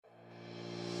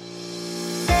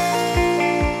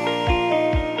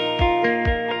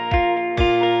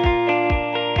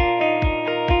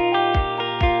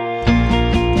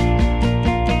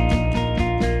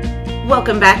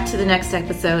Welcome back to the next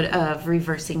episode of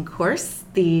Reversing Course,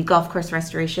 the golf course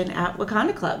restoration at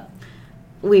Wakonda Club.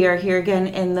 We are here again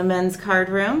in the men's card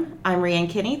room. I'm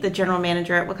Rhiann Kinney, the general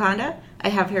manager at Wakonda. I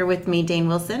have here with me Dane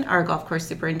Wilson, our golf course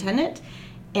superintendent,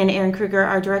 and Aaron Kruger,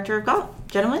 our director of golf.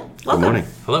 Gentlemen, welcome. Good morning.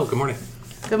 Hello, good morning.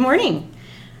 Good morning.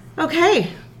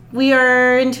 Okay, we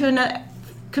are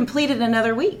completed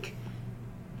another week.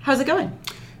 How's it going?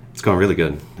 It's going really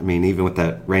good. I mean, even with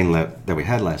that rain that we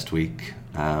had last week,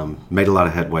 made a lot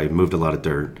of headway, moved a lot of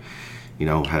dirt,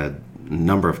 had a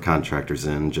number of contractors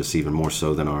in, just even more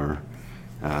so than our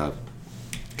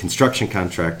construction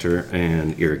contractor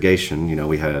and irrigation.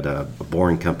 We had a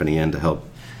boring company in to help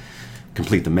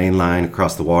complete the main line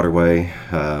across the waterway.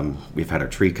 We've had our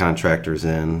tree contractors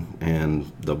in, and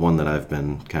the one that I've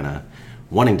been kind of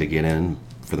wanting to get in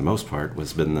for the most part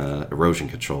has been the erosion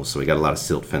control. So we got a lot of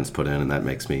silt fence put in, and that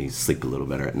makes me sleep a little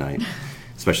better at night,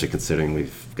 especially considering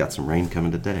we've got some rain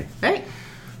coming today. Right.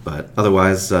 But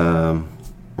otherwise, we're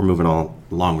moving all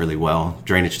along really well.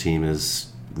 Drainage team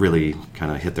is really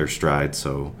kind of hit their stride.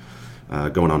 So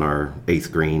going on our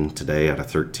 8th green today out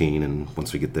of 13, and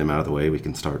once we get them out of the way, we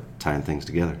can start tying things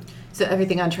together. So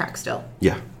everything on track still?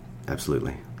 Yeah,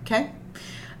 absolutely. Okay.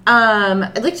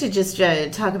 I'd like to just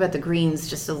talk about the greens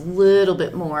just a little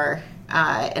bit more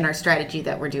in our strategy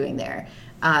that we're doing there.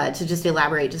 To just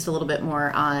elaborate just a little bit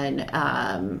more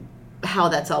on how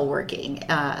that's all working.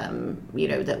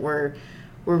 That we're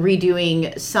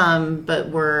redoing some, but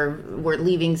we're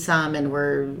leaving some, and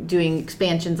we're doing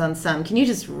expansions on some. Can you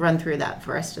just run through that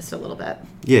for us just a little bit?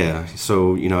 Yeah.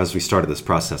 So, as we started this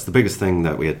process, the biggest thing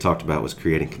that we had talked about was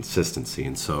creating consistency.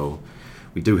 And so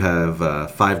we do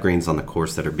have 5 greens on the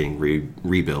course that are being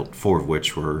rebuilt, 4 of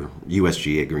which were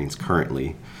USGA greens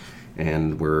currently.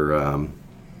 And we're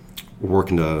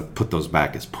working to put those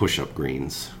back as push-up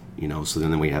greens, so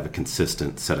then we have a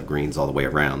consistent set of greens all the way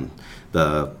around.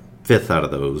 The 5th out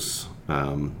of those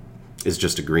is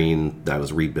just a green that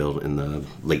was rebuilt in the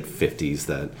late 50s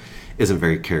that isn't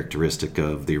very characteristic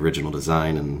of the original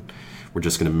design, and we're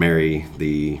just going to marry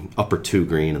the upper 2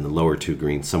 green and the lower 2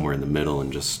 green somewhere in the middle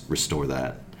and just restore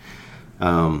that.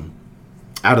 Out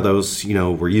of those,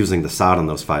 we're using the sod on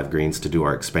those 5 greens to do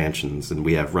our expansions, and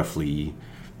we have roughly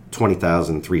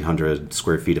 20,300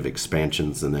 square feet of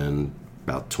expansions, and then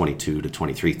about 22 to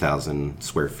 23,000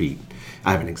 square feet.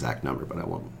 I have an exact number, but I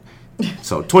won't.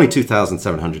 So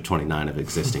 22,729 of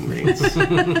existing greens.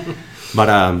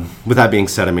 But with that being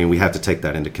said, we have to take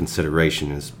that into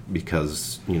consideration, is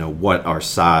because what our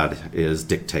sod is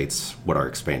dictates what our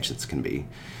expansions can be.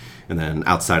 And then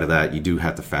outside of that, you do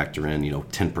have to factor in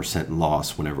 10%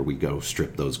 loss whenever we go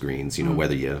strip those greens,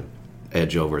 whether you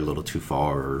edge over a little too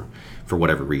far or for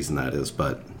whatever reason that is.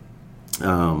 But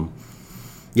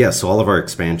so all of our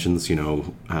expansions,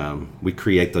 we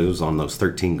create those on those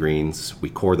 13 greens. We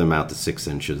core them out to 6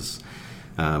 inches.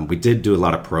 We did do a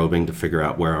lot of probing to figure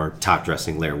out where our top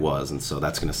dressing layer was, and so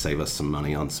that's going to save us some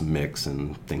money on some mix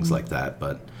and things like that.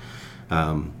 But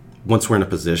once we're in a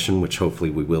position, which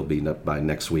hopefully we will be by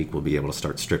next week, we'll be able to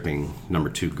start stripping number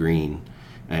 2 green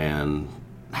and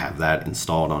have that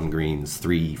installed on greens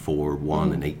 3, 4,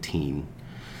 1, and 18.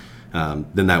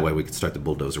 Then that way we could start the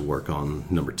bulldozer work on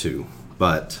number 2.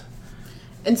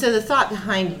 And so the thought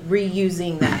behind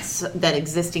reusing that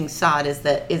existing sod is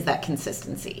that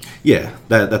consistency. Yeah,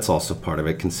 that's also part of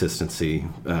it, consistency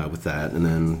with that. And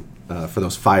then for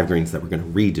those 5 greens that we're going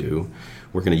to redo,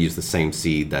 we're going to use the same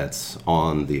seed that's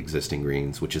on the existing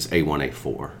greens, which is A1,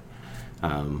 A4.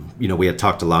 We had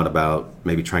talked a lot about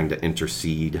maybe trying to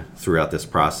interseed throughout this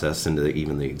process into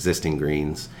even the existing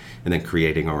greens, and then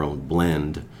creating our own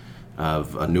blend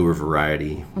of a newer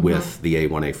variety with the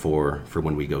A1, A4 for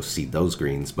when we go seed those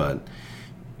greens. But,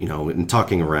 in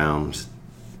talking around,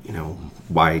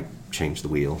 why change the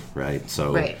wheel, right?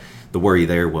 So right. The worry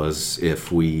there was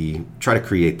if we try to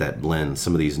create that blend,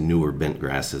 some of these newer bent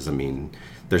grasses,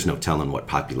 there's no telling what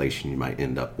population you might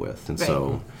end up with. And right.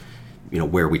 So,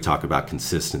 where we talk about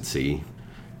consistency,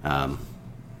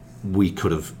 we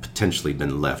could have potentially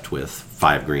been left with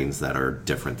 5 greens that are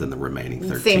different than the remaining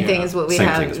 13. Same thing as what we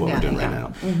have. Same thing as what we're doing right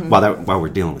now. Mm-hmm. While we're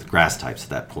dealing with grass types at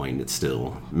that point, it's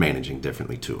still managing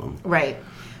differently to them. Right.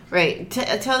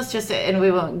 Tell us just, and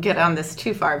we won't get on this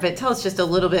too far, but tell us just a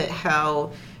little bit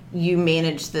how you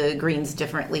manage the greens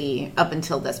differently up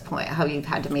until this point, how you've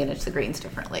had to manage the greens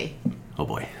differently. Oh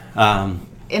boy.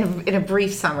 In a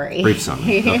brief summary.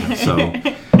 Okay. So,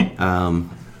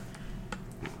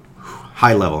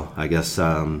 high level, I guess,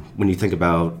 when you think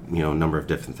about, a number of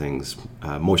different things,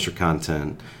 moisture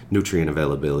content, nutrient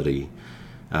availability,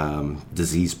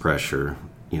 disease pressure,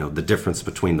 the difference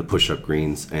between the push-up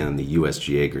greens and the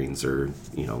USGA greens are,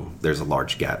 there's a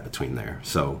large gap between there.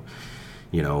 So,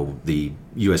 the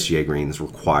USGA greens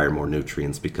require more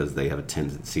nutrients because they have a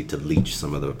tendency to leach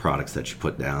some of the products that you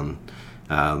put down.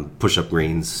 Push-up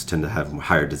greens tend to have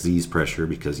higher disease pressure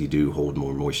because you do hold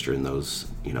more moisture in those,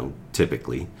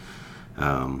 typically.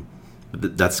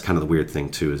 But that's kind of the weird thing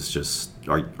too, is just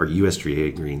our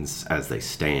USGA greens as they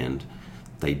stand,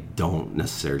 they don't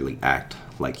necessarily act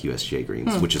like USGA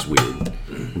greens, which is weird.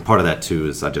 And part of that too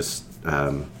is I just,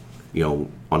 on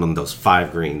those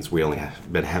 5 greens, we only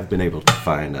have been able to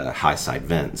find a high side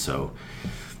vent. So,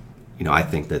 I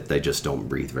think that they just don't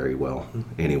breathe very well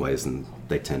anyways, and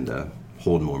they tend to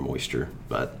hold more moisture.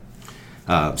 But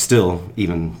still,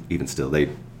 even still, they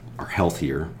are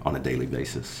healthier on a daily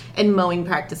basis. And mowing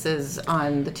practices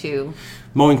on the 2?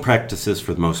 Mowing practices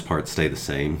for the most part stay the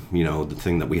same. The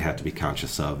thing that we have to be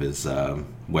conscious of is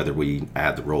whether we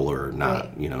add the roller or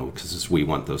not, right. Because we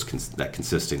want that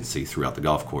consistency throughout the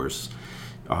golf course.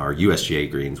 Our USGA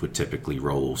greens would typically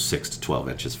roll 6 to 12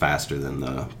 inches faster than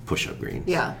the push-up greens.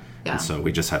 Yeah. And so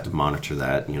we just have to monitor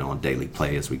that, on daily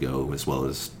play as we go, as well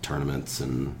as tournaments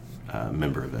and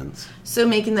member events. So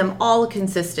making them all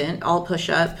consistent, all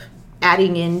push-up,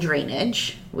 adding in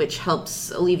drainage, which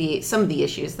helps alleviate some of the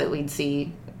issues that we'd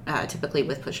see typically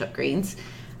with push-up greens,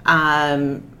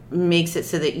 makes it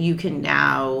so that you can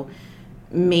now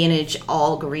manage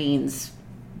all greens,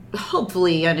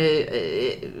 hopefully on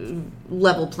a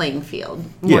level playing field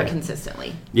more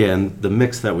consistently. Yeah, and the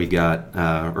mix that we got,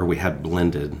 or we had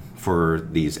blended for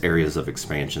these areas of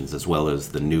expansions, as well as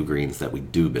the new greens that we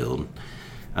do build,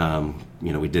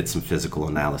 we did some physical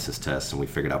analysis tests and we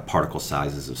figured out particle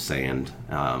sizes of sand,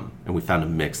 and we found a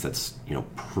mix that's,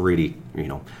 pretty,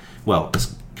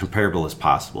 as comparable as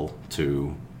possible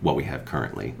to what we have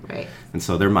currently. Right. And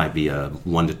so there might be a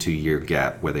 1 to 2 year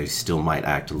gap where they still might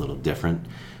act a little different,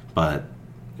 but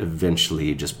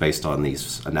eventually, just based on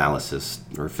these analysis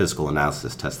or physical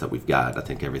analysis tests that we've got, I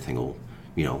think everything will,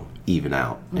 even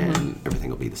out and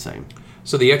everything will be the same.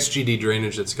 So the XGD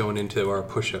drainage that's going into our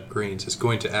push-up greens is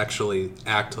going to actually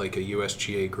act like a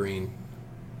USGA green,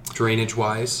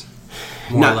 drainage-wise,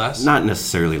 more or less? Not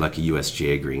necessarily like a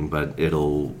USGA green, but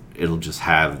it'll just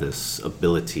have this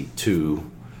ability to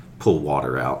pull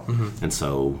water out. And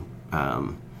so,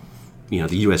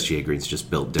 the USGA green's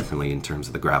just built differently in terms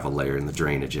of the gravel layer and the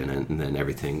drainage in it, and then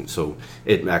everything. So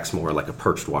it acts more like a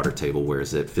perched water table,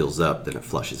 whereas it fills up, then it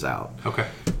flushes out. Okay.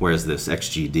 Whereas this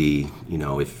XGD,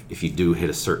 if you do hit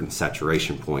a certain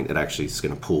saturation point, it actually is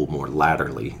going to pull more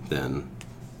laterally than,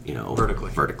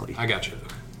 vertically. I got you.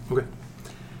 Okay.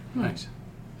 Nice.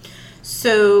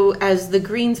 So as the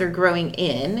greens are growing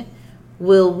in,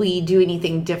 will we do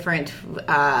anything different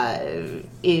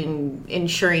in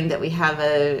ensuring that we have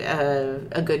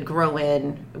a good grow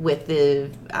in with the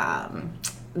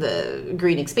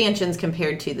green expansions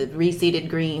compared to the reseeded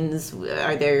greens?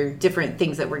 Are there different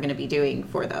things that we're going to be doing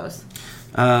for those?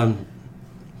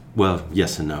 Well,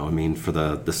 yes and no. I mean, for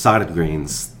the sodded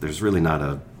greens, there's really not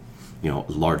a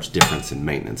large difference in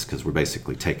maintenance because we're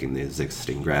basically taking the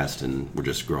existing grass and we're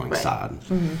just growing sod.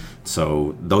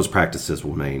 So those practices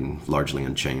will remain largely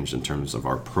unchanged in terms of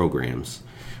our programs.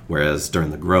 Whereas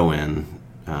during the grow-in,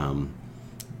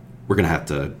 we're going to have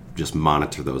to just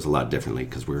monitor those a lot differently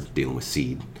because we're dealing with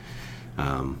seed.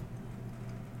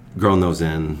 Growing those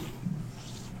in,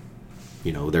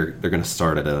 they're going to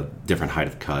start at a different height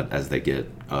of cut as they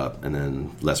get up, and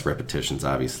then less repetitions,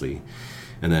 obviously.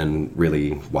 And then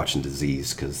really watching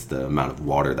disease because the amount of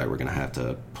water that we're going to have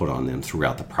to put on them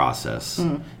throughout the process,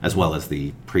 as well as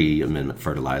the pre-amendment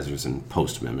fertilizers and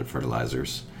post-amendment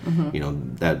fertilizers.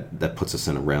 That puts us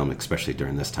in a realm, especially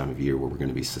during this time of year, where we're going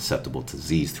to be susceptible to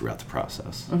disease throughout the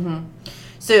process.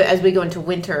 So as we go into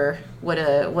winter, what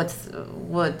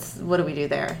do we do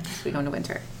there as we go into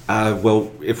winter?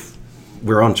 Well, if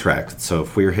we're on track, so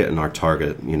if we're hitting our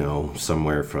target,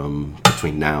 somewhere from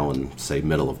between now and say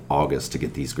middle of August to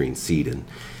get these greens seeded,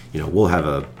 we'll have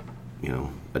a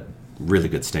really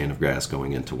good stand of grass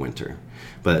going into winter.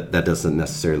 But that doesn't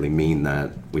necessarily mean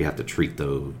that we have to treat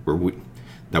those,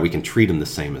 that we can treat them the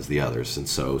same as the others. And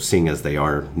so, seeing as they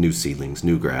are new seedlings,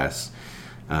 new grass,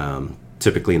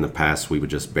 typically in the past we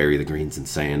would just bury the greens in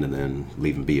sand and then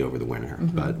leave them be over the winter.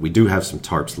 But we do have some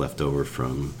tarps left over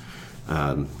from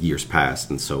years past,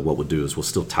 and so what we'll do is we'll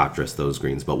still top dress those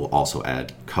greens, but we'll also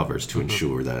add covers to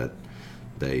ensure that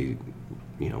they,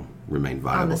 remain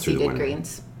viable on the through the seeded winter.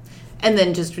 greens, and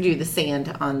then just do the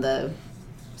sand on the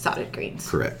sodded greens.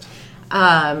 Correct.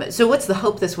 So what's the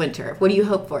hope this winter? What do you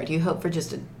hope for? Do you hope for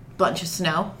just a bunch of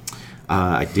snow?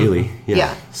 Ideally, yeah.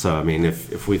 Yeah. So, I mean,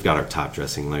 if we've got our top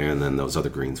dressing layer and then those other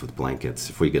greens with blankets,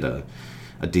 if we get a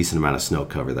decent amount of snow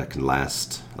cover that can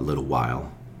last a little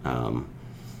while,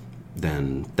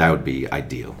 then that would be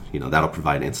ideal. That'll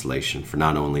provide insulation for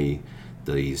not only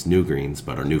these new greens,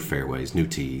 but our new fairways, new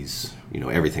tees,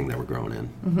 everything that we're growing in.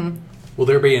 Mm-hmm. Will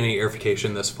there be any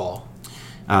airification this fall?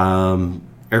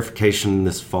 Airification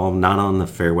this fall, not on the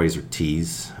fairways or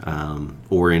tees,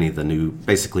 or any of the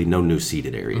basically no new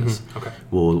seeded areas. Mm-hmm. Okay.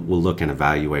 We'll look and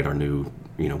evaluate our new,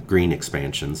 green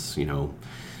expansions,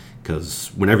 because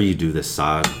whenever you do this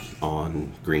sod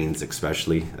on greens,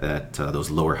 especially at those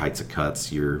lower heights of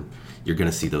cuts, you're going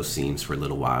to see those seams for a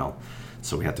little while.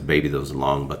 So we have to baby those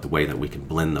along, but the way that we can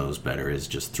blend those better is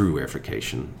just through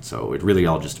airification. So it really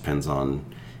all just depends on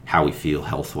how we feel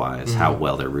health-wise, mm-hmm. how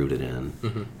well they're rooted in,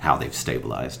 mm-hmm. how they've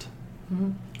stabilized.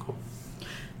 Mm-hmm. Cool.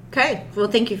 Okay,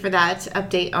 well, thank you for that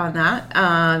update on that.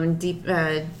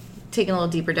 Taking a little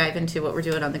deeper dive into what we're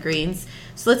doing on the greens.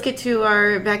 So let's get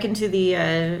back into the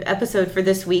episode for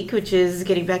this week, which is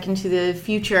getting back into the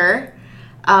future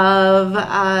of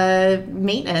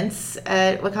maintenance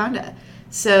at Wakonda.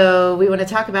 So we want to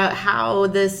talk about how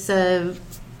this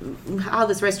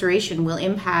restoration will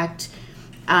impact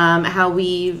how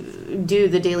we do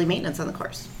the daily maintenance on the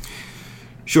course.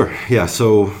 Sure. Yeah.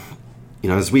 So,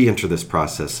 as we enter this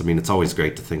process, I mean, it's always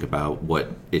great to think about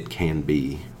what it can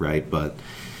be, right? But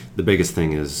the biggest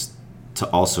thing is to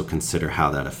also consider how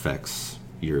that affects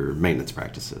your maintenance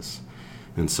practices.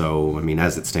 And so, I mean,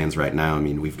 as it stands right now, I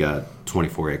mean, we've got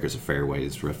 24 acres of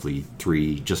fairways, roughly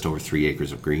just over 3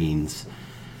 acres of greens,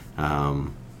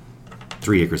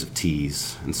 3 acres of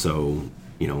tees. And so,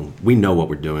 we know what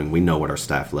we're doing. We know what our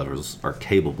staff levels are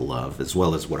capable of, as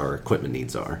well as what our equipment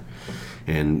needs are.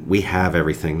 And we have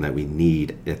everything that we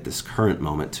need at this current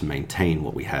moment to maintain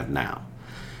what we have now.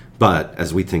 But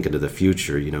as we think into the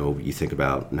future, you think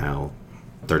about now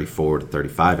 34 to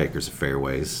 35 acres of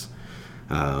fairways,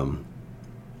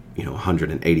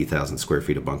 180,000 square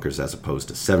feet of bunkers as opposed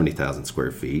to 70,000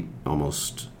 square feet,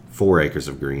 almost 4 acres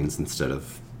of greens instead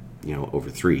of, over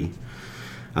 3.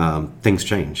 Things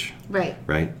change. Right.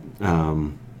 Right.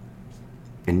 And,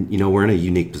 we're in a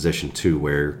unique position too,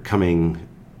 where coming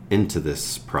into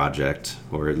this project,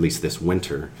 or at least this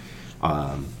winter,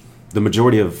 the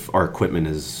majority of our equipment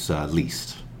is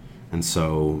leased. And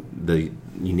so the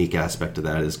unique aspect of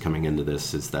that is coming into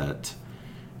this is that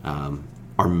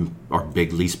our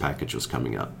big lease package was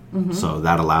coming up. Mm-hmm. So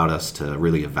that allowed us to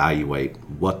really evaluate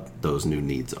what those new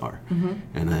needs are, mm-hmm.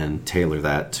 and then tailor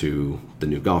that to the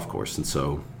new golf course. And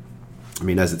so, I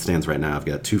mean, as it stands right now, I've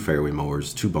got 2 fairway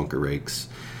mowers, 2 bunker rakes,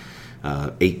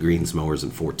 8 greens mowers,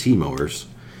 and 4 tee mowers.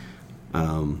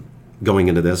 Going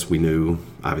into this, we knew,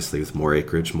 obviously, with more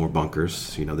acreage, more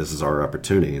bunkers, this is our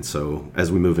opportunity. And so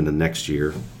as we move into next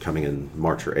year, coming in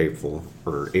March or April,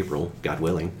 God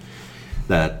willing,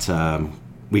 that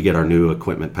we get our new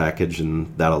equipment package,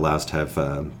 and that allows to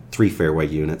have 3 fairway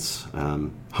units,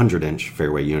 100-inch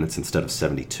fairway units instead of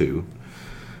 72,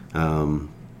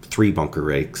 3 bunker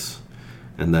rakes,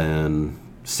 and then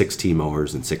 6 tee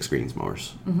mowers and 6 greens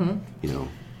mowers. Mm-hmm.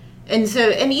 And so,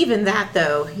 and even that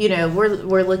though,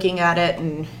 we're looking at it,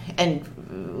 and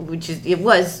it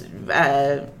was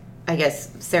I guess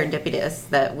serendipitous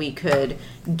that we could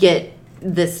get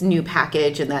this new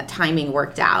package and that timing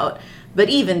worked out. But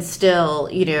even still,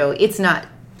 it's not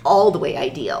all the way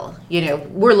ideal.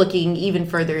 We're looking even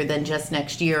further than just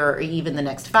next year or even the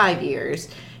next 5 years.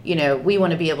 We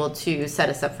want to be able to set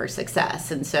us up for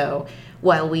success. And so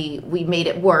while we made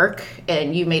it work,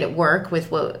 and you made it work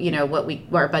with what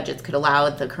our budgets could allow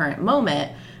at the current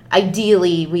moment,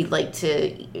 ideally we'd like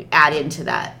to add into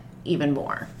that even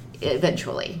more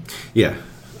eventually. Yeah.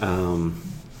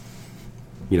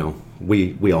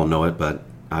 We all know it, but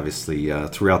obviously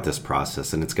throughout this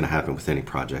process, and it's going to happen with any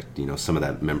project, some of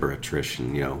that member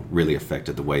attrition, really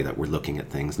affected the way that we're looking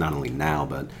at things, not only now,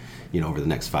 but, over the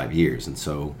next 5 years. And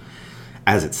so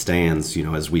as it stands,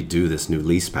 as we do this new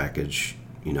lease package,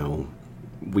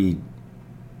 we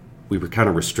were kind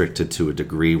of restricted to a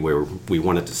degree where we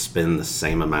wanted to spend the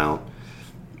same amount,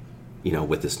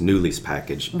 with this new lease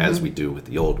package, mm-hmm. as we do with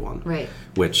the old one. Right.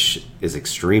 Which is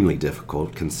extremely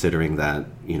difficult considering that,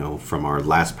 from our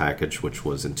last package, which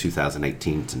was in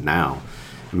 2018 to now,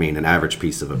 I mean, an average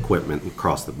piece of equipment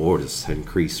across the board has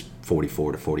increased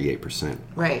 44 to 48%.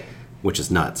 Right. Which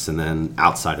is nuts. And then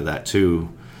outside of that too,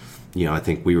 I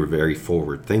think we were very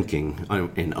forward thinking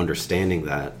in understanding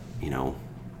that,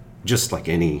 just like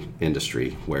any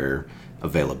industry where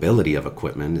availability of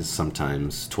equipment is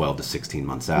sometimes 12 to 16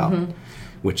 months out, mm-hmm.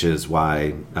 which is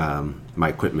why my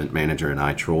equipment manager and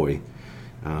I, Troy,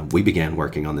 We began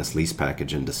working on this lease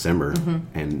package in December,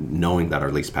 and knowing that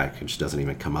our lease package doesn't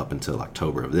even come up until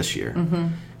October of this year.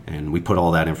 And we put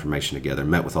all that information together,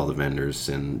 met with all the vendors,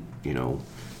 and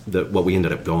what we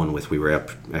ended up going with, we were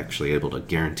actually able to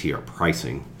guarantee our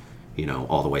pricing,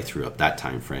 all the way through up that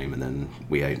time frame, and then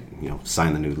we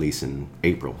signed the new lease in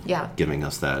April, giving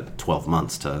us that 12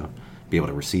 months to be able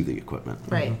to receive the equipment.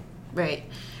 Right.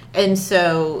 And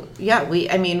so, we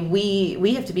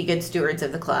have to be good stewards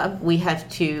of the club. We have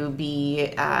to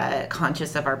be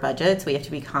conscious of our budgets. We have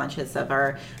to be conscious of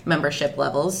our membership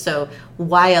levels. So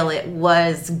while it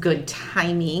was good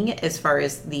timing as far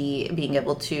as being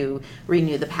able to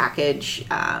renew the package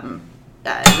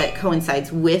that coincides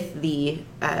with the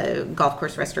golf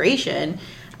course restoration,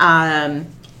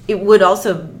 it would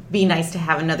also be nice to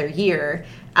have another year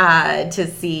to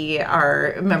see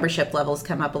our membership levels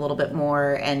come up a little bit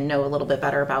more and know a little bit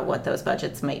better about what those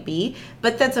budgets might be.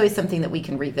 But that's always something that we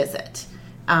can revisit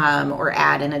or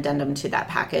add an addendum to that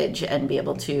package and be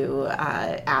able to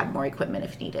add more equipment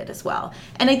if needed as well.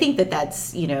 And I think that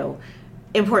that's,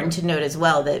 important to note as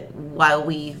well, that while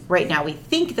right now we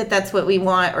think that that's what we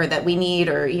want or that we need,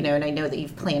 or, and I know that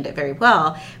you've planned it very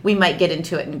well, we might get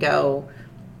into it and go,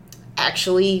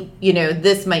 actually,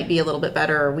 this might be a little bit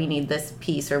better, or we need this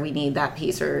piece, or we need that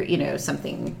piece, or,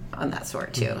 something on that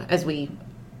sort too, as we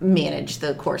manage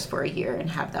the course for a year and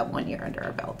have that 1 year under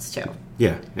our belts too.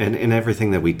 Yeah, and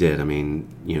everything that we did,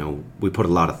 we put a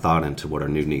lot of thought into what our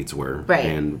new needs were. Right.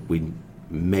 And we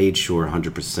made sure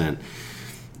 100%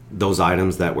 those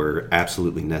items that were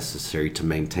absolutely necessary to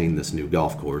maintain this new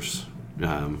golf course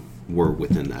were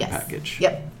within that package.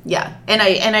 Yep. Yeah. And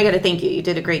I got to thank you. You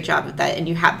did a great job with that, and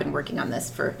you have been working on this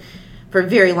for a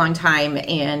very long time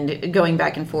and going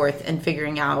back and forth and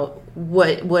figuring out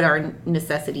what our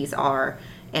necessities are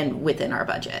and within our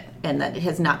budget. And that it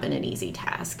has not been an easy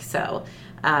task. So,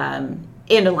 and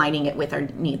aligning it with our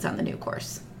needs on the new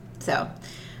course. So,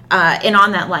 and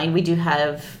on that line, we do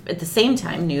have at the same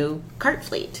time new cart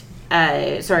fleet.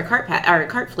 So our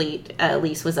cart fleet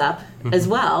lease was up as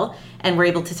well, and we're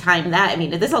able to time that.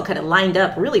 This all kind of lined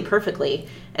up really perfectly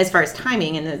as far as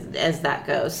timing and as that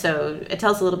goes. So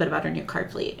tell us a little bit about our new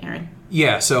cart fleet, Aaron.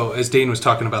 Yeah, so as Dane was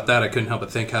talking about that, I couldn't help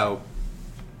but think how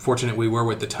fortunate we were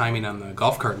with the timing on the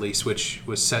golf cart lease, which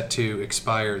was set to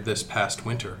expire this past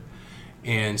winter.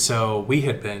 And so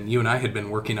you and I had been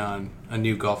working on a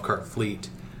new golf cart fleet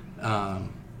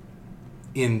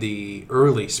in the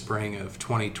early spring of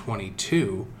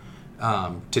 2022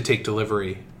 to take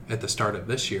delivery at the start of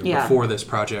this year, before this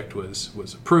project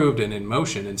was approved and in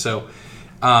motion. And so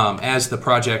as the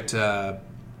project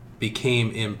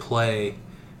became in play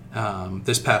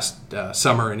this past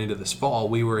summer and into this fall,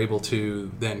 we were able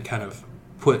to then kind of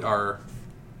put our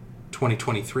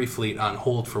 2023 fleet on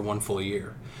hold for one full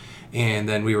year. And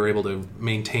then we were able to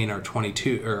maintain our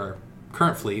our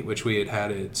current fleet, which we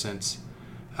had it since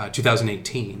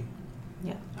 2018.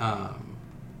 Yeah.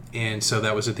 And so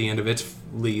that was at the end of its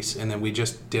lease, and then we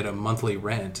just did a monthly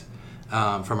rent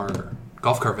from our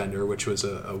golf cart vendor, which was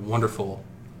a wonderful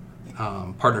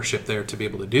partnership there to be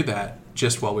able to do that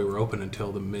just while we were open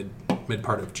until the mid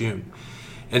part of June.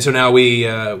 And so now we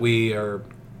are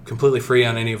completely free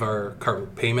on any of our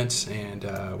cart payments, and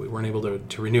we weren't able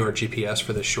to renew our GPS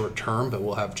for this short term, but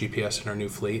we'll have GPS in our new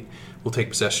fleet. We'll take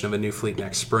possession of a new fleet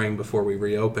next spring before we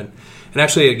reopen. And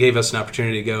actually it gave us an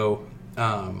opportunity to go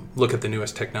look at the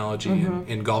newest technology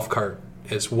in golf cart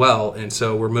as well. And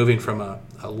so we're moving from a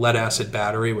lead acid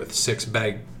battery with six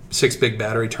big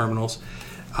battery terminals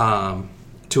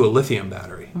to a lithium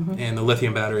battery. And the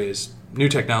lithium battery is new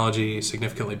technology,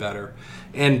 significantly better,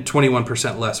 and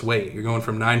 21% less weight. You're going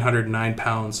from 909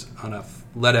 pounds on a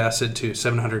lead acid to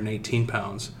 718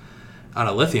 pounds on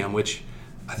a lithium, which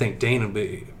I think Dane would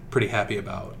be pretty happy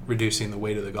about, reducing the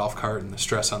weight of the golf cart and the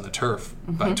stress on the turf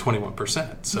by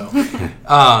 21%. So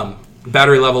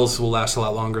battery levels will last a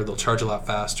lot longer. They'll charge a lot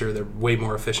faster. They're way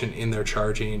more efficient in their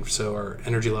charging, so our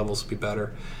energy levels will be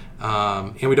better.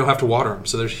 And we don't have to water them,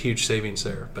 so there's huge savings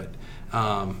there. But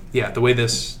the way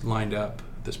this lined up,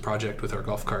 this project with our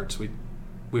golf carts, we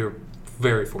were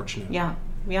very fortunate. Yeah.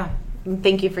 And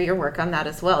thank you for your work on that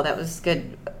as well. That was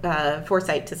good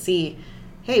foresight to see,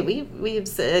 hey, we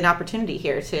have an opportunity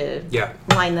here to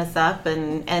line this up,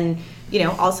 and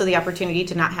also the opportunity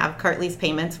to not have cart lease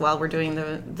payments while we're doing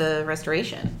the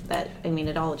restoration.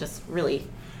 It all just really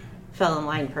fell in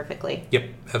line perfectly. Yep,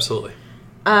 absolutely.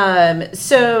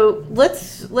 So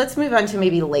let's move on to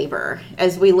maybe labor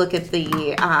as we look at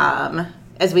the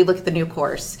new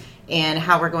course and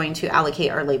how we're going to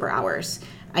allocate our labor hours.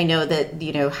 I know that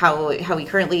how we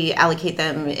currently allocate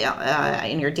them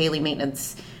in your daily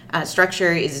maintenance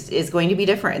structure is going to be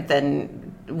different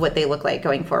than what they look like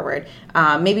going forward.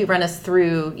 Maybe run us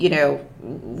through,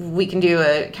 we can do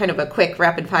a kind of a quick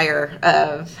rapid fire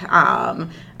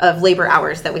of labor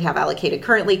hours that we have allocated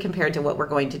currently compared to what we're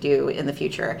going to do in the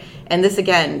future. And this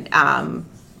again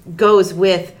goes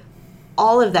with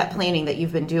all of that planning that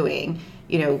you've been doing.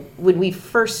 When we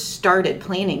first started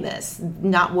planning this,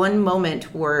 not one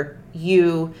moment were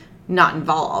you not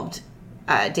involved,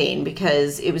 Dane,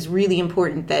 because it was really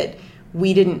important that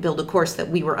we didn't build a course that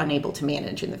we were unable to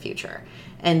manage in the future.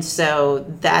 And so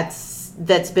that's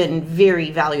been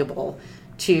very valuable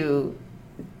to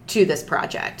this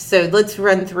project. So let's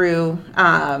run through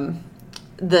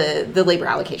the labor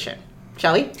allocation,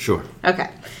 shall we? Sure. Okay.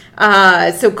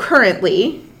 So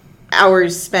currently,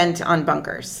 hours spent on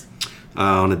bunkers.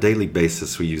 On a daily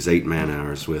basis, we use 8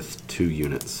 man-hours with 2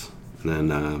 units.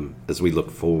 And then as we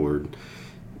look forward,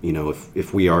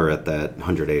 if we are at that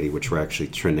 180, which we're actually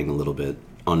trending a little bit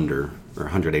under, or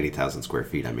 180,000 square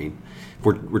feet,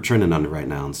 we're trending under right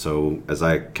now. And so as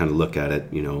I kind of look at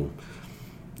it,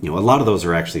 a lot of those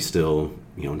are actually still,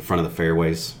 in front of the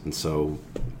fairways. And so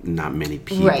not many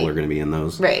people Right. are going to be in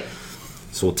those. Right.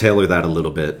 So we'll tailor that a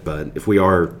little bit. But if we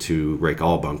are to rake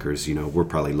all bunkers, we're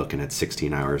probably looking at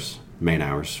 16 hours, man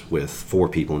hours, with 4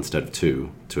 people instead of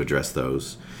 2 to address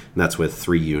those. And that's with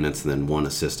 3 units and then 1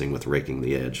 assisting with raking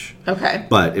the edge. Okay.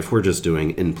 But if we're just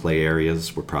doing in-play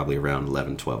areas, we're probably around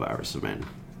 11, 12 hours of man.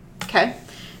 Okay.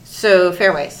 So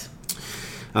fairways.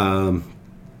 2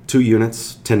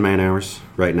 units, 10 man hours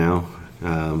right now.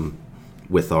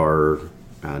 With our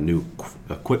new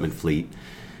equipment fleet,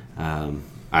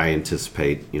 I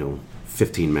anticipate,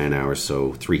 15 man hours,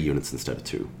 so 3 units instead of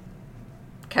 2.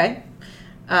 Okay.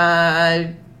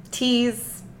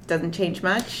 Tees doesn't change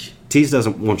much. Tees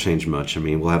won't change much.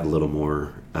 We'll have a little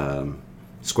more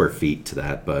square feet to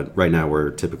that, but right now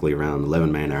we're typically around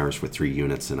 11 man hours with 3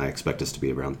 units, and I expect us to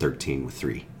be around 13 with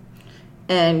 3.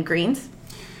 And greens?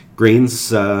 Greens,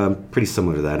 pretty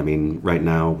similar to that. Right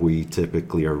now we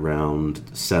typically are around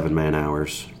 7 man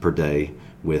hours per day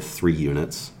with 3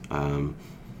 units, and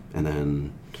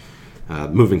then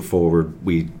moving forward,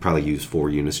 we probably use 4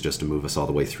 units just to move us all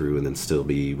the way through, and then still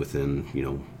be within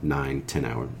 9,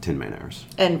 10 man hours.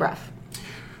 And rough?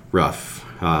 Rough.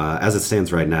 As it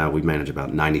stands right now, we manage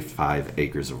about 95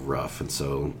 acres of rough, and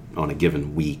so on a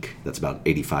given week, that's about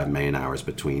 85 man hours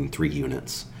between 3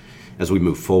 units. As we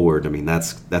move forward,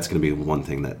 that's going to be one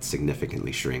thing that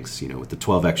significantly shrinks. With the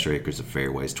 12 extra acres of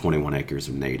fairways, 21 acres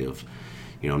of native,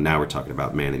 now we're talking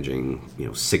about managing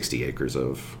 60 acres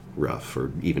of rough,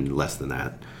 or even less than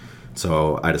that.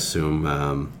 So I'd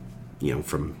assume,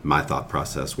 from my thought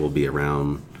process, we'll be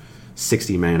around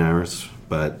 60 man hours,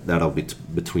 but that'll be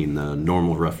between the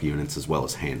normal rough units as well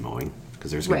as hand mowing,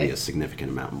 because there's going to be a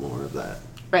significant amount more of that.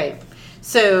 Right.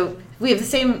 So we have the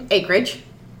same acreage.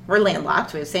 We're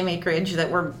landlocked. We have the same acreage that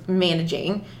we're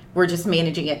managing. We're just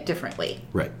managing it differently.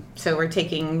 Right. So we're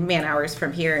taking man hours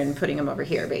from here and putting them over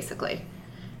here, basically.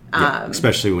 Yeah,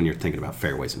 especially when you're thinking about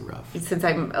fairways and rough. Since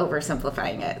I'm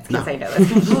oversimplifying it, because I know that's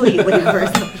completely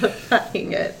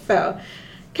oversimplifying it. So,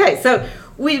 okay, so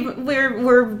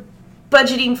we're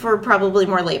budgeting for probably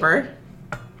more labor.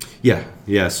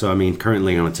 Yeah. So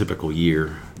currently on a typical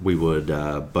year, we would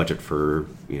budget for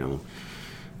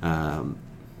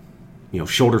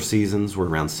shoulder seasons. We're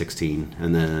around 16,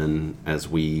 and then as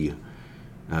we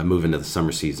move into the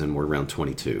summer season, we're around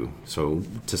 22. So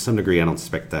to some degree, I don't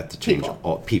expect that to change.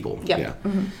 People. Yep. Yeah.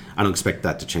 Mm-hmm. I don't expect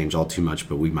that to change all too much,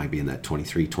 but we might be in that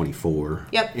 23, 24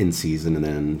 in season, and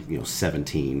then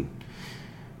 17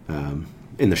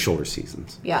 in the shoulder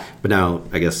seasons. Yeah. But now,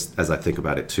 I guess as I think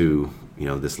about it too,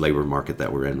 this labor market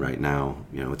that we're in right now,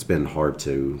 it's been hard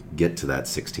to get to that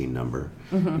 16 number.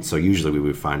 Mm-hmm. And so usually we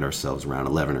would find ourselves around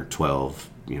 11 or 12,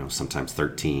 sometimes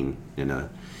 13 in a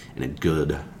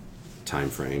good time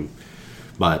frame.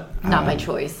 But not by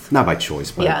choice. Not by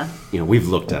choice, but we've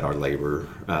looked at our labor,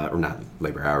 or not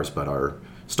labor hours, but our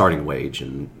starting wage,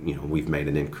 and we've made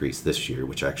an increase this year,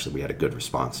 which actually we had a good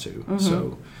response to. Mm-hmm.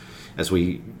 So as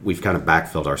we've kind of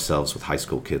backfilled ourselves with high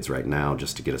school kids right now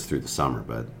just to get us through the summer,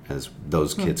 but as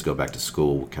those kids go back to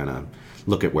school, we'll kind of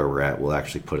look at where we're at. We'll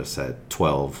actually put us at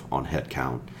 12 on head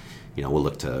count. We'll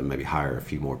look to maybe hire a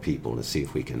few more people to see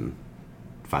if we can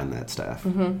find that staff.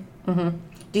 Mm-hmm. Mm-hmm.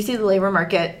 Do you see the labor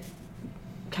market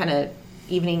kind of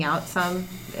evening out some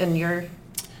in your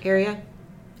area?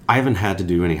 I haven't had to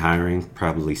do any hiring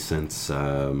probably since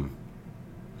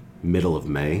middle of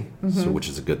May, so which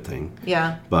is a good thing.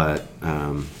 Yeah. But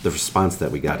the response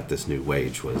that we got at this new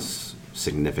wage was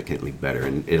significantly better,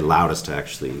 and it allowed us to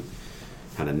actually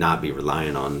kind of not be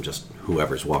reliant on just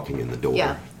whoever's walking in the door.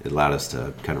 Yeah. It allowed us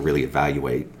to kind of really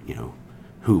evaluate,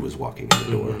 who was walking in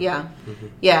the door. Yeah.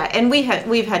 Yeah. And we've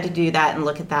had to do that and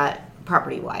look at that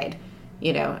property wide.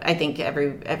 I think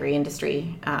every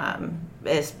industry,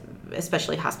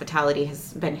 especially hospitality,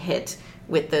 has been hit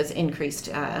with those increased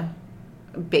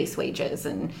base wages,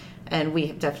 and we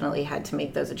have definitely had to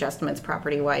make those adjustments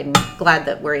property wide, and glad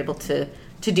that we're able to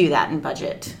do that and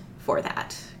budget for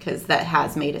that, because that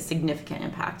has made a significant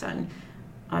impact on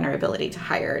our ability to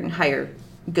hire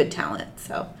good talent.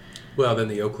 So well, then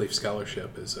the Oakleaf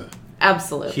Scholarship is a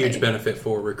absolutely huge benefit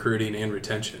for recruiting and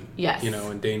retention. Yes.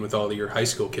 And Dane, with all your high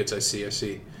school kids I see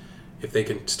if they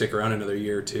can stick around another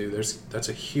year or two, that's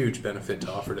a huge benefit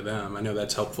to offer to them. I know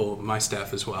that's helpful with my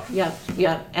staff as well. Yeah.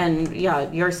 And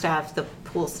your staff, the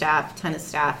pool staff, tennis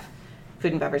staff,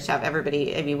 food and beverage staff,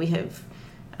 everybody. I mean, we have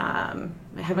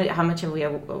how much have we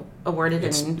awarded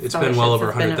in scholarships? It's been well over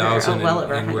 100,000,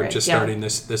 and we're just starting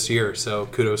this year. So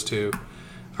kudos to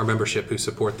our membership who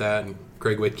support that, and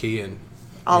Greg Whitkey and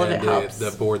all of it helps.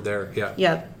 The board there.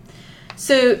 Yeah.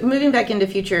 So moving back into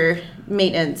future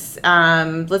maintenance,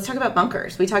 let's talk about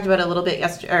bunkers. We talked about it a little bit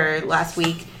last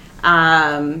week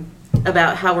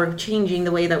about how we're changing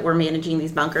the way that we're managing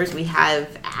these bunkers. We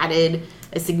have added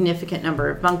a significant number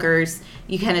of bunkers.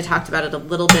 You kind of talked about it a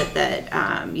little bit that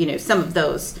some of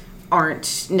those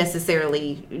aren't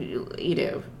necessarily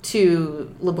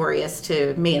too laborious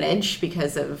to manage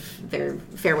because of their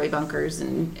fairway bunkers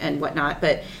and whatnot,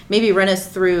 but maybe run us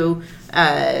through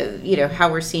how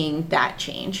we're seeing that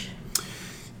change.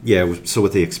 Yeah, so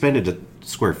with the expanded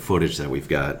square footage that we've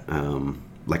got,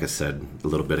 like I said a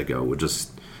little bit ago,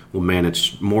 we'll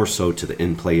manage more so to the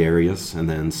in-play areas, and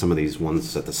then some of these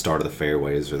ones at the start of the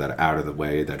fairways or that are out of the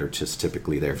way that are just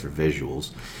typically there for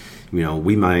visuals.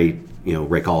 We might,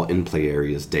 rake all in-play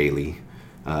areas daily,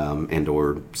 and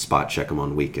or spot check them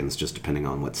on weekends, just depending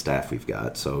on what staff we've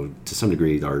got. So to some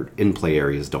degree, our in-play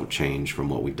areas don't change from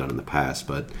what we've done in the past,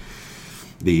 but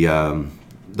the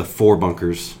 4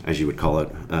 bunkers, as you would call it,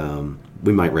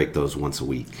 we might rake those once a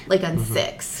week. Like on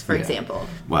 6, for example.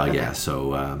 Well, okay. Yeah,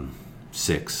 so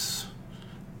 6,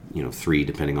 3,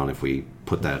 depending on if we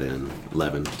put that in,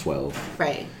 11, 12.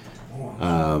 Right.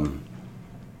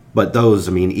 But those,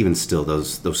 even still,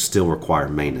 those still require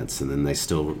maintenance, and then they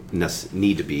still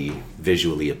need to be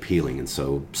visually appealing. And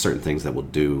so certain things that we'll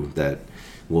do that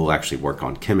we'll actually work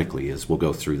on chemically is we'll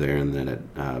go through there, and then at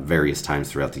various times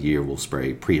throughout the year, we'll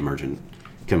spray pre-emergent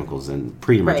chemicals and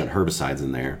pre-emergent herbicides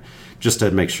in there, just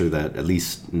to make sure that at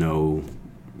least we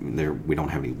don't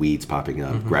have any weeds popping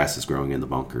up, grass is growing in the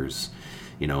bunkers,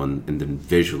 and then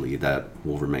visually that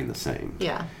will remain the same.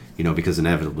 Yeah. Because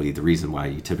inevitably the reason why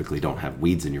you typically don't have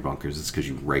weeds in your bunkers is because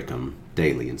you rake them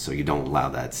daily, and so you don't allow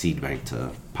that seed bank to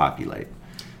populate.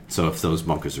 So if those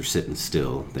bunkers are sitting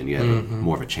still, then you have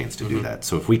more of a chance to do that.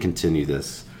 So if we continue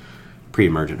this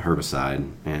pre-emergent herbicide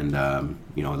and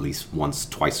at least once,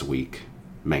 twice a week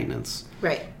maintenance,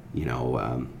 right?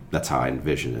 That's how I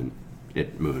envision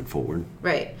it moving forward.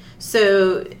 Right.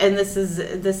 So, and this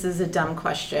is a dumb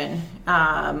question,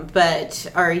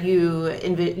 but are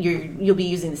you'll be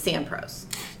using the Sand Pros?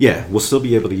 Yeah, we'll still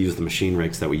be able to use the machine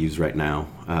rakes that we use right now.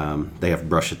 They have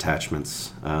brush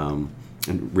attachments,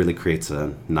 and really creates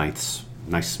a nice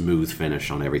smooth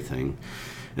finish on everything.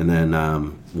 And then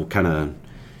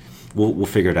we'll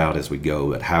figure it out as we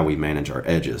go at how we manage our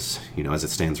edges. As it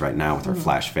stands right now with our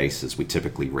flash faces, we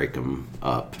typically rake them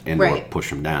up and or push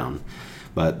them down.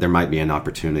 But there might be an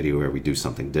opportunity where we do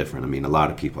something different. A lot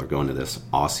of people are going to this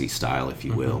Aussie style, if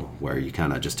you will, where you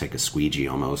kind of just take a squeegee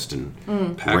almost and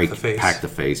pack the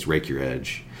face, rake your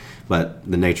edge. But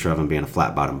the nature of them being a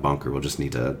flat bottom bunker, we'll just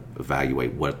need to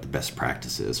evaluate what the best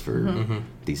practice is for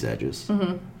these edges.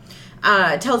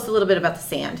 Tell us a little bit about the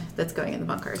sand that's going in the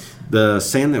bunkers. The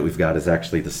sand that we've got is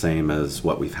actually the same as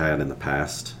what we've had in the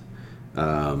past.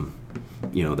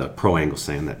 The Pro Angle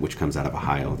sand which comes out of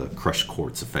Ohio, the crushed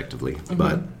quartz effectively.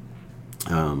 But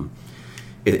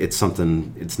it's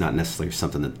something, it's not necessarily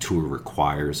something that the tour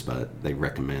requires, but they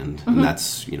recommend. And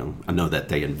that's, I know that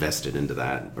they invested into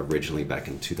that originally back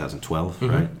in 2012,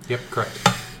 right? Yep, correct.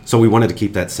 So we wanted to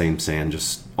keep that same sand,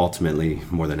 just ultimately,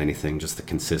 more than anything, just the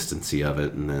consistency of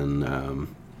it, and then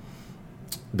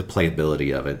the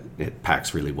playability of it. It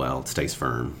packs really well, it stays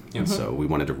firm, and so we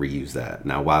wanted to reuse that.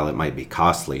 Now, while it might be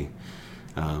costly,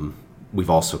 we've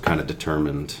also kind of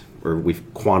determined, or we've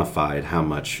quantified how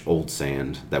much old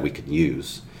sand that we could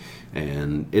use.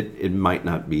 And it might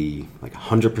not be like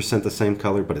 100% the same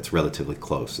color, but it's relatively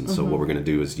close. And so what we're going to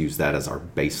do is use that as our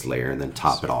base layer and then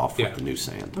top it off with the new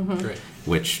sand. Great.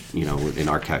 which, in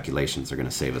our calculations are going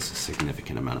to save us a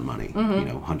significant amount of money,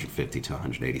 $150,000 to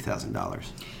 $180,000.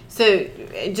 So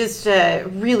just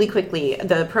really quickly,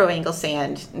 the Pro Angle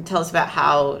sand, tell us about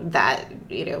how that,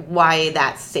 why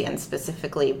that sand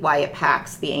specifically, why it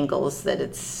packs the angles that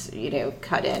it's,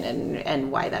 cut in,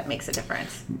 and why that makes a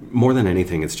difference. More than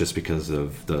anything, it's just because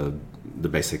of the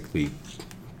basically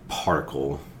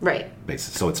particle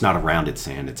basis. So it's not a rounded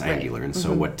sand, it's angular. And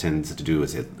so what tends to do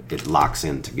is it locks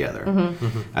in together.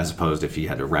 As opposed if you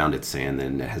had a rounded sand,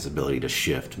 then it has ability to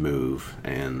shift, move,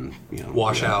 and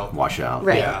wash out.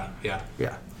 Right.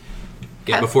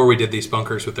 Yeah, before we did these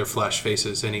bunkers with their flash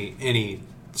faces, any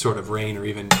sort of rain or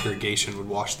even irrigation would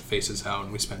wash the faces out,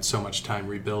 and we spent so much time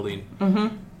rebuilding,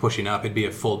 pushing up. It'd be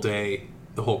a full day.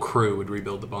 The whole crew would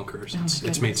rebuild the bunkers.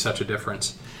 It's made such a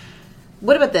difference.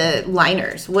 What about the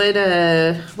liners? What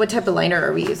type of liner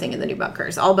are we using in the new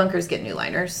bunkers? All bunkers get new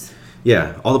liners.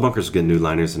 Yeah, all the bunkers get new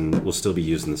liners, and we'll still be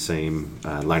using the same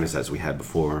liners as we had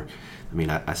before. I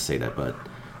mean, I say that, but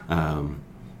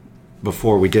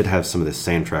before we did have some of this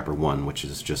Sand Trapper 1, which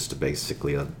is just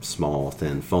basically a small,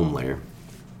 thin foam layer.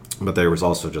 But there was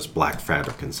also just black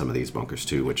fabric in some of these bunkers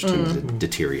too, which tends to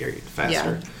deteriorate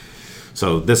faster. Yeah.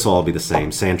 So this will all be the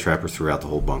same, Sand Trapper throughout the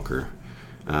whole bunker.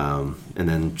 And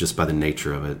then just by the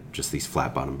nature of it, just these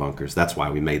flat bottom bunkers. That's why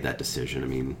we made that decision. I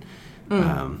mean,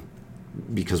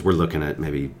 because we're looking at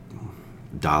maybe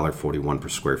 $1.41 per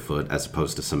square foot as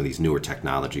opposed to some of these newer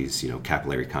technologies,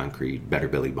 capillary concrete, better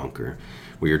billy bunker,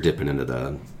 where you're dipping into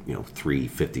the,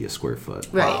 $3.50 a square foot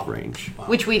range. Wow.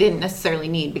 Which we didn't necessarily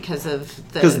need because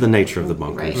of the nature of the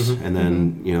bunkers. Right. And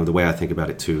then, the way I think about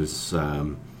it too is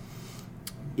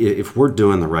if we're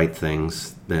doing the right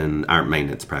things, then our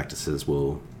maintenance practices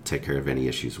will take care of any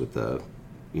issues with the,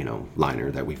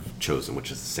 liner that we've chosen,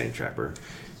 which is the Sand Trapper.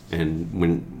 And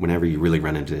whenever you really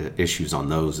run into issues on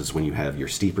those is when you have your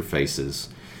steeper faces.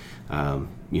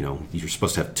 You're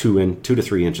supposed to have 2 to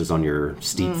 3 inches on your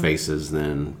steep faces,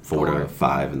 then 4 to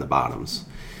 5 in the bottoms.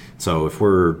 So if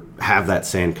have that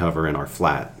sand cover in our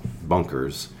flat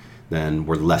bunkers, then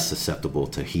we're less susceptible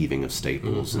to heaving of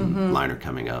staples and liner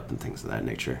coming up and things of that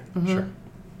nature. Sure.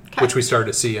 Okay. Which we started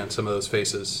to see on some of those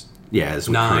faces. Yeah, as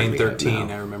 9,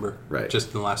 13, I remember. Right. Just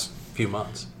in the last few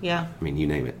months. Yeah. I mean, you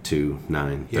name it, 2,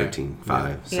 9, 13,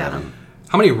 5, 7.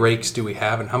 How many rakes do we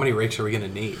have, and how many rakes are we going to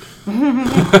need?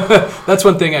 That's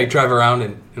one thing I drive around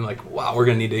and like, wow, we're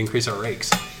going to need to increase our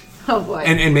rakes. Oh, boy.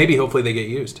 And maybe, hopefully, they get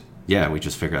used. Yeah, we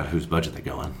just figure out whose budget they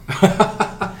go on.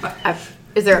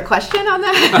 Is there a question on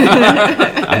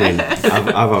that? I mean,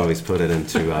 I've always put it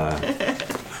into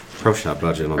Pro Shop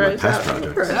budget on my past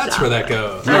projects. That's where that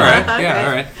goes. All right. Okay. Yeah,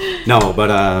 all right. No,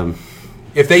 but...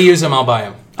 if they use them, I'll buy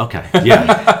them. Okay,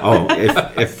 yeah. Oh,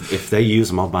 if they use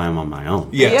them, I'll buy them on my own.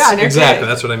 Yes, exactly.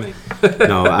 That's what I mean.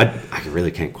 No, I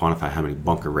really can't quantify how many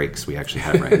bunker rakes we actually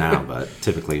have right now, but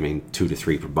typically, 2 to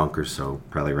 3 per bunker, so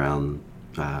probably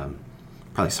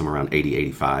somewhere around 80,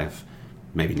 85.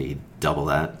 Maybe need double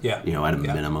that, at a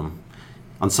minimum.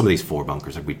 On some of these 4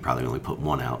 bunkers, we'd probably only put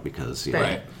 1 out because,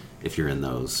 if you're in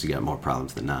those, you got more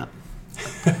problems than not.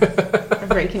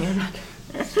 Breaking your neck.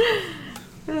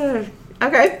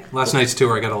 Okay. Last night's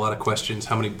tour, I got a lot of questions.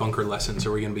 How many bunker lessons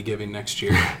are we going to be giving next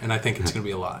year? And I think it's going to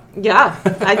be a lot. Yeah,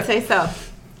 I'd say so.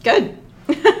 Good.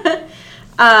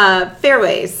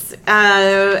 Fairways.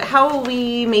 How will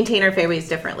we maintain our fairways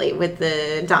differently with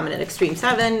the Dominant Extreme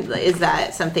 7? Is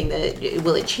that something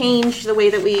will it change the way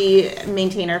that we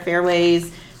maintain our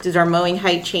fairways? Does our mowing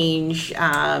height change?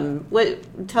 Tell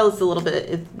us a little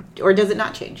bit, or does it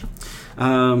not change?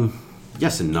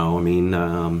 Yes and no. I mean,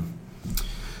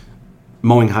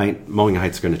 mowing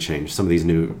height's going to change. Some of these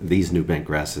new bent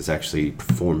grasses actually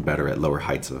perform better at lower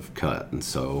heights of cut, and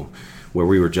so where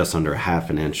we were just under a half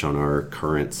an inch on our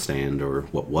current stand, or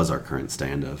what was our current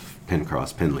stand of pin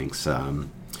links, with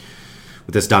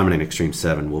this Dominant Extreme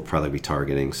 7, we'll probably be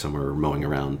targeting somewhere mowing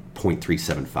around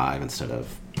 0.375 instead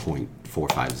of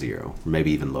 0.450,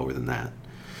 maybe even lower than that.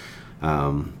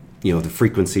 The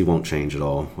frequency won't change at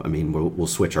all. I mean, we'll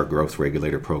switch our growth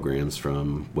regulator programs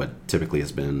from what typically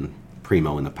has been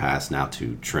primo in the past now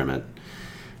to trim it.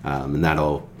 And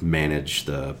that'll manage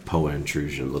the POA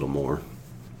intrusion a little more.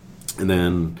 And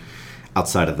then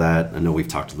outside of that, I know we've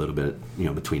talked a little bit,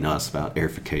 between us about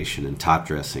airification and top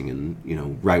dressing. And,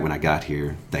 right when I got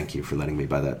here, thank you for letting me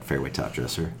buy that fairway top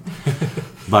dresser.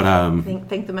 But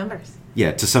thank the members.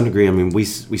 Yeah, to some degree. I mean, we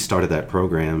started that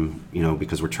program,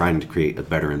 because we're trying to create a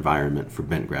better environment for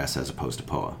bent grass as opposed to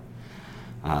POA.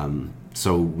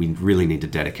 So we really need to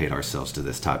dedicate ourselves to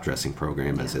this top dressing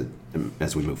program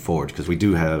as we move forward, because we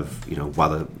do have, while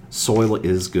the soil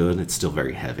is good, it's still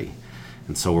very heavy.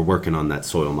 And so we're working on that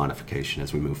soil modification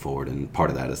as we move forward, and part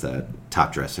of that is that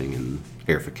top dressing and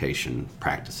aerification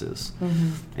practices.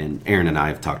 And Aaron and I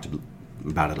have talked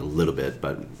about it a little bit,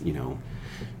 but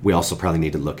we also probably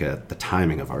need to look at the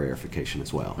timing of our aerification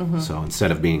as well. So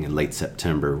instead of being in late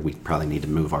September, we probably need to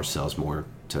move ourselves more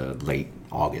to late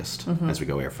August as we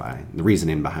go aerify. The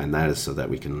reasoning behind that is so that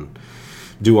we can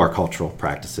do our cultural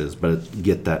practices, but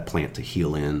get that plant to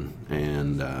heal in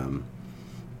and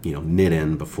knit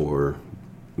in before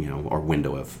our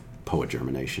window of POA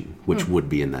germination, which would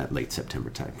be in that late September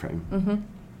time frame.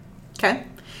 Okay.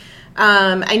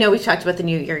 I know we've talked about the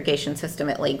new irrigation system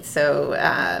at length, so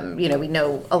we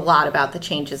know a lot about the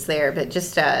changes there, but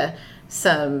just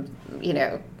some,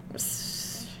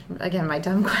 again, my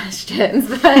dumb questions,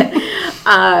 but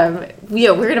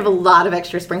we're gonna have a lot of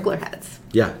extra sprinkler heads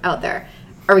out there.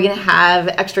 Are we gonna have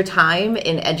extra time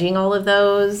in edging all of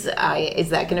those? Is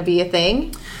that gonna be a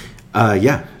thing?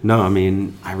 Yeah. No,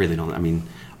 I really don't.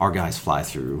 Our guys fly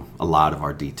through a lot of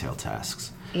our detail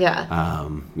tasks. Yeah.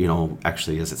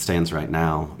 Actually, as it stands right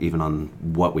now, even on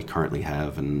what we currently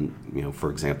have, and, for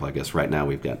example, I guess right now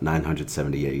we've got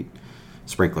 978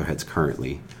 sprinkler heads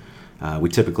currently. We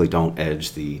typically don't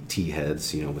edge the T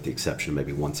heads, with the exception of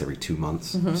maybe once every 2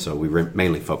 months. So we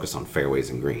mainly focus on fairways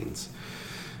and greens.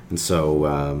 And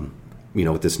so,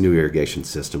 with this new irrigation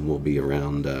system, we'll be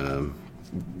around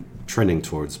trending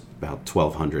towards about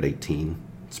 1,218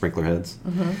 sprinkler heads.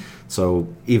 So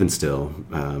even still,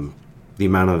 the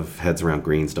amount of heads around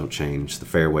greens don't change. The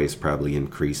fairways probably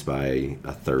increase by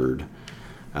a third.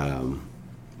 And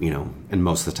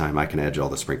most of the time I can edge all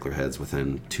the sprinkler heads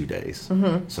within 2 days.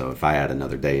 So if I add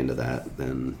another day into that,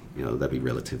 then, that'd be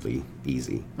relatively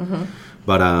easy.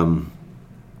 But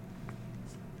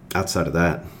outside of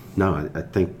that, no, I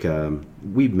think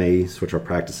we may switch our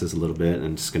practices a little bit,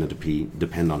 and it's going to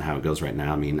depend on how it goes right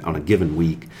now. On a given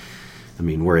week,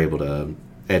 we're able to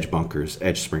edge bunkers,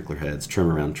 edge sprinkler heads, trim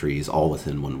around trees, all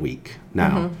within 1 week.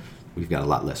 Now, we've got a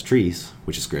lot less trees,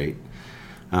 which is great.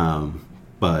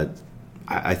 But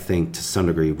I think to some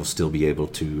degree we'll still be able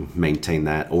to maintain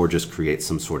that, or just create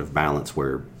some sort of balance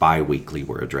where bi-weekly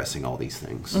we're addressing all these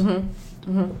things.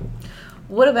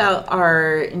 What about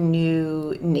our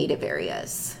new native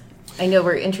areas? I know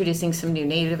we're introducing some new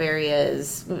native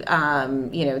areas.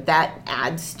 That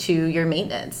adds to your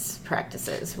maintenance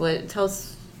practices. Tell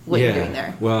us what you're doing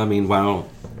there. Well,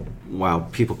 while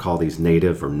people call these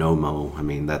native or no-mow,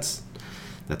 that's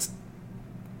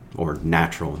or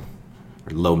natural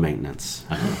or low maintenance.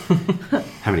 I don't know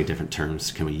how many different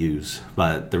terms can we use?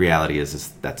 But the reality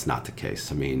is that's not the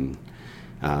case.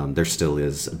 There still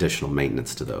is additional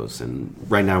maintenance to those. And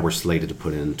right now we're slated to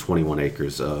put in 21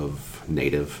 acres of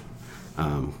native.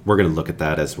 We're going to look at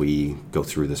that as we go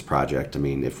through this project.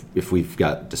 If we've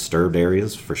got disturbed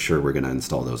areas, for sure we're going to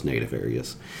install those native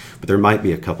areas. But there might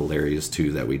be a couple areas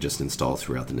too that we just install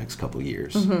throughout the next couple of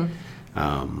years.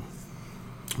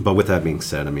 But with that being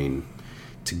said,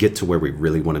 to get to where we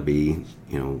really want to be,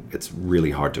 it's really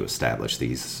hard to establish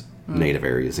these native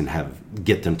areas and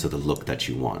get them to the look that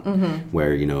you want,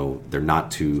 where they're not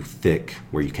too thick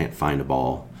where you can't find a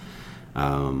ball.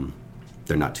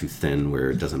 They're not too thin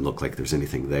where it doesn't look like there's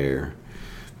anything there.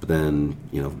 But then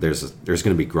there's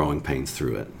going to be growing pains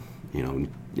through it.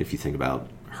 If you think about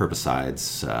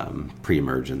herbicides,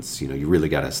 pre-emergence, you really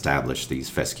got to establish these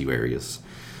fescue areas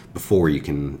before you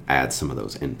can add some of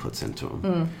those inputs into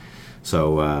them.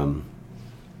 So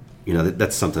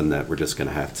that's something that we're just going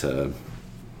to have to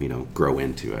grow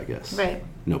into, I guess. Right.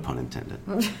 No pun intended.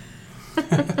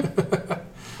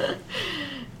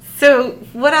 So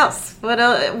what else? What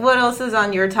else is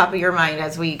on your top of your mind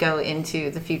as we go into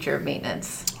the future of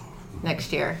maintenance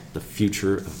next year? The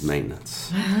future of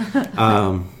maintenance.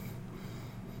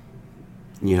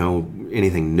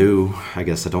 Anything new, I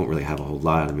guess I don't really have a whole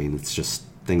lot. It's just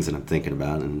things that I'm thinking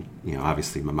about. And,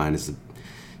 obviously my mind is,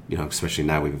 especially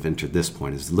now we've entered this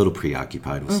point, is a little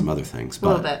preoccupied with some other things. But, a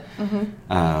little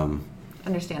bit.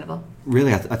 Understandable.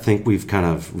 Really, I think we've kind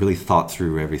of really thought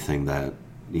through everything that,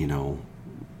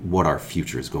 what our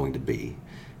future is going to be.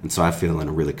 And so I feel in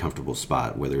a really comfortable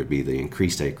spot, whether it be the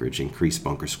increased acreage, increased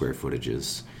bunker square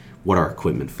footages, what our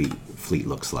equipment fleet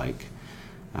looks like.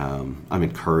 I'm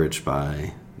encouraged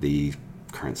by the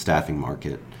current staffing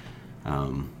market.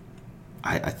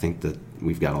 I think that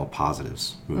we've got all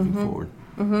positives moving forward.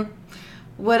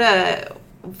 What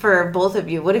for both of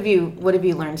you, what have you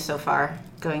learned so far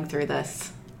going through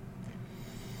this?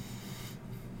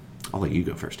 I'll let you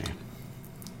go first, Dan.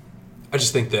 I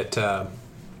just think that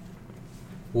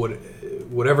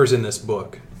whatever's in this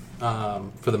book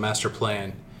for the master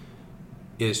plan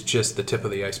is just the tip of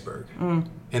the iceberg.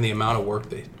 And the amount of work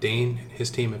that Dane and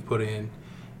his team have put in,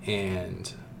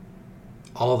 and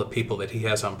all the people that he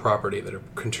has on property that are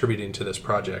contributing to this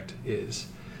project, is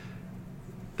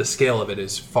the scale of it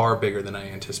is far bigger than I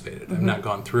anticipated. I've not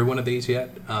gone through one of these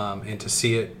yet, and to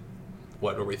see it,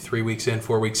 what are we, 3 weeks in,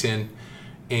 4 weeks in,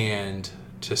 and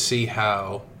to see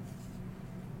how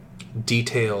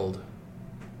detailed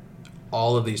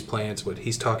all of these plans, what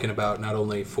he's talking about, not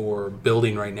only for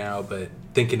building right now, but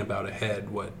thinking about ahead,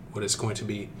 what is going to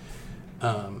be,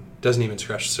 doesn't even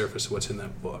scratch the surface of what's in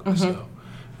that book. So,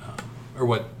 or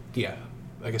what, yeah,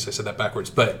 I guess I said that backwards,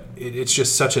 but it's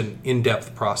just such an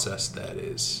in-depth process that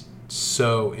is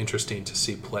so interesting to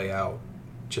see play out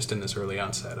just in this early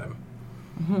onset. I'm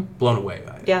blown away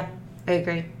by it. Yeah, I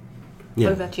agree. Yeah.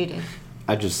 What about you, Dane?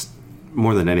 I just,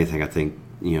 more than anything, I think,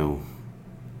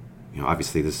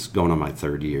 obviously this is going on my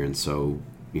 3rd year, and so,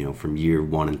 from year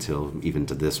 1 until even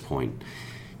to this point,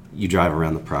 you drive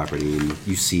around the property and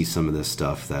you see some of this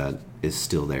stuff that is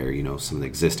still there, some of the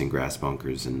existing grass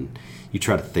bunkers, and you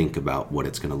try to think about what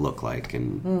it's going to look like.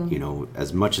 And,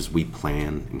 as much as we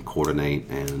plan and coordinate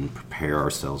and prepare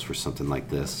ourselves for something like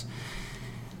this,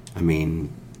 I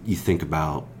mean, you think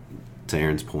about, to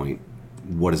Aaron's point,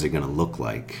 what is it going to look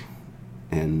like?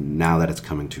 And now that it's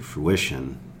coming to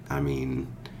fruition, I mean,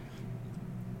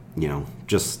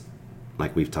 just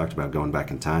like we've talked about, going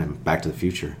back in time, Back to the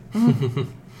Future.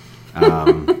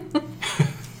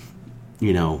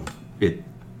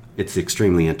 It's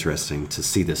extremely interesting to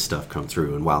see this stuff come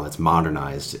through. And while it's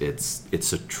modernized,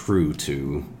 it's a true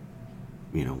to,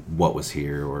 what was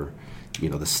here, or,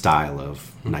 the style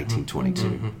of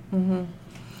 1922.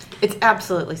 It's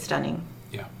absolutely stunning.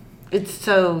 Yeah. It's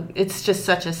just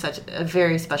such a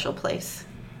very special place.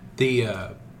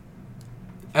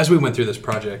 As we went through this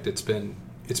project, it's been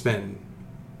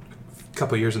a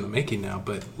couple of years in the making now,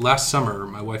 but last summer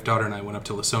my wife, daughter, and I went up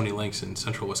to Lassonii Links in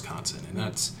central Wisconsin, and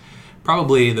that's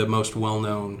probably the most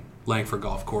well-known Langford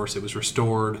golf course. It was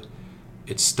restored.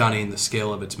 It's stunning. The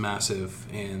scale of it's massive,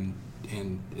 and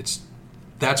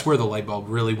that's where the light bulb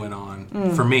really went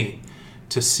on for me,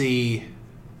 to see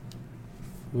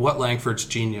what Langford's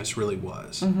genius really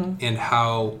was, and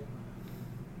how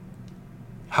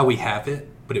we have it,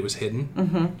 but it was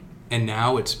hidden. And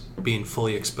now it's being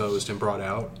fully exposed and brought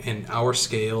out, and our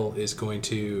scale is going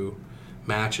to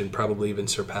match and probably even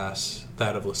surpass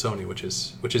that of Lassonii, which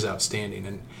is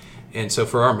outstanding. And so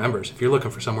for our members, if you're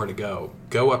looking for somewhere to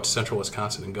go up to central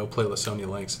Wisconsin and go play Lassonii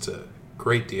Links. It's a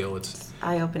great deal. It's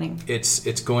eye-opening.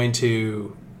 It's going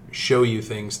to show you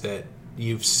things that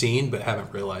you've seen but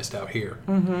haven't realized out here.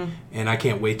 And I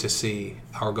can't wait to see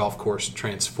our golf course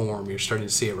transform. You're starting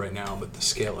to see it right now, but the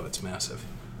scale of it's massive.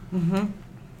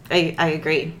 I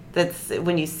agree. That's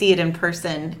when you see it in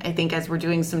person. I think as we're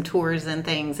doing some tours and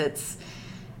things, it's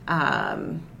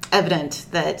evident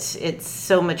that it's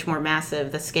so much more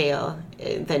massive, the scale,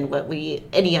 than what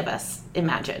any of us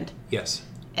imagined. Yes.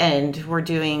 And we're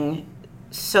doing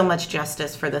so much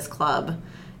justice for this club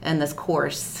and this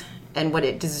course and what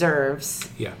it deserves.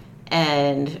 Yeah.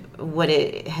 And what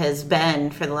it has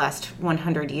been for the last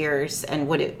 100 years and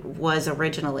what it was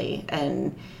originally,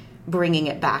 and bringing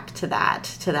it back to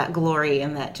that glory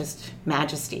and that just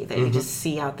majesty that you just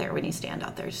see out there when you stand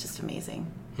out there. It's just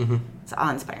amazing. It's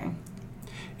awe-inspiring.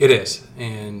 It is.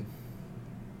 And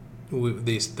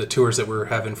the tours that we're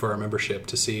having for our membership,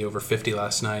 to see over 50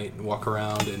 last night and walk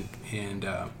around and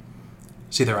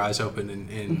see their eyes open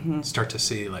and start to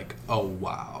see, like, oh,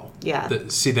 wow. Yeah.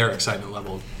 See their excitement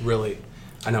level. Really,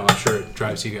 I know, I'm sure it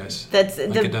drives you guys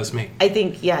it does me. I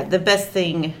think, the best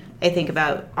thing I think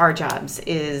about our jobs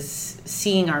is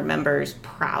seeing our members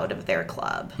proud of their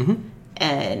club.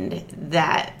 And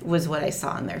that was what I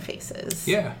saw in their faces.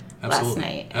 Yeah, absolutely.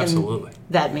 Last night. Absolutely.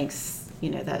 And that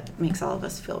makes all of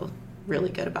us feel really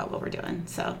good about what we're doing.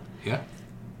 So, yeah.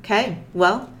 Okay.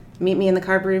 Well, meet me in the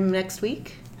carb room next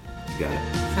week. You got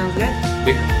it. Sounds good.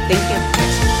 Big. Thank you.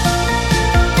 Thanks.